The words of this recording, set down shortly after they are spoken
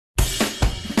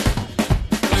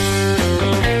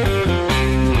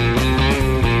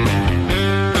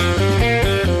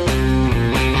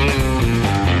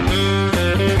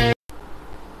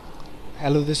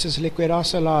Hello, this is Liquid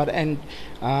Ocelot, and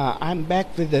I'm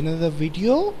back with another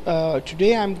video.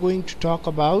 Today I'm going to talk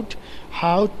about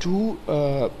how to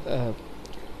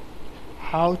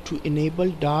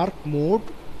enable dark mode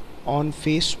on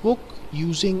Facebook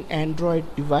using Android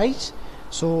device.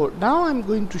 So now I'm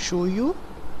going to show you.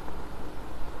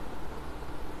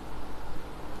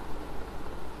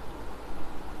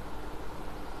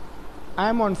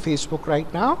 I'm on Facebook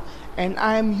right now and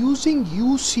I am using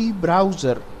UC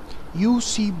browser.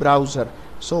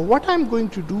 So what I'm going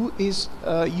to do is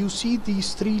you see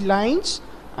these three lines.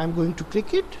 I'm going to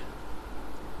click it,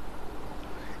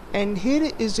 and here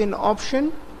is an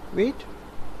option,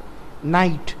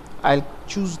 night. I'll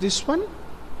choose this one.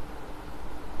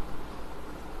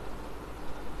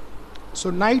 So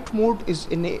night mode is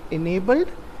enabled,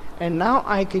 and now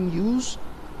I can use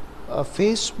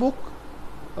Facebook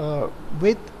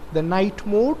with the night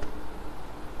mode.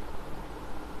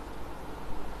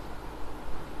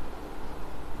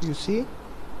 You see,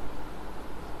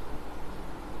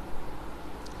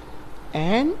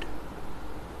 and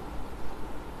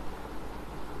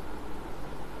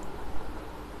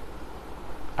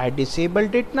I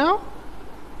disabled it now.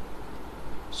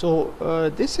 So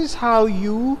this is how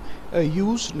you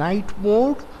use night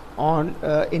mode on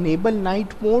enable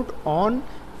night mode on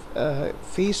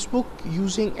Facebook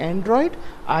using Android.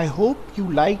 I hope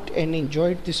you liked and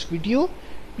enjoyed this video.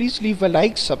 Please leave a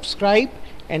like, subscribe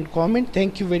and comment.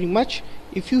 Thank you very much.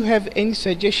 If you have any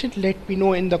suggestion, let me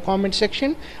know in the comment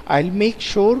section. I'll make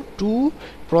sure to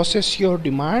process your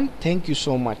demand. Thank you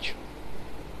so much.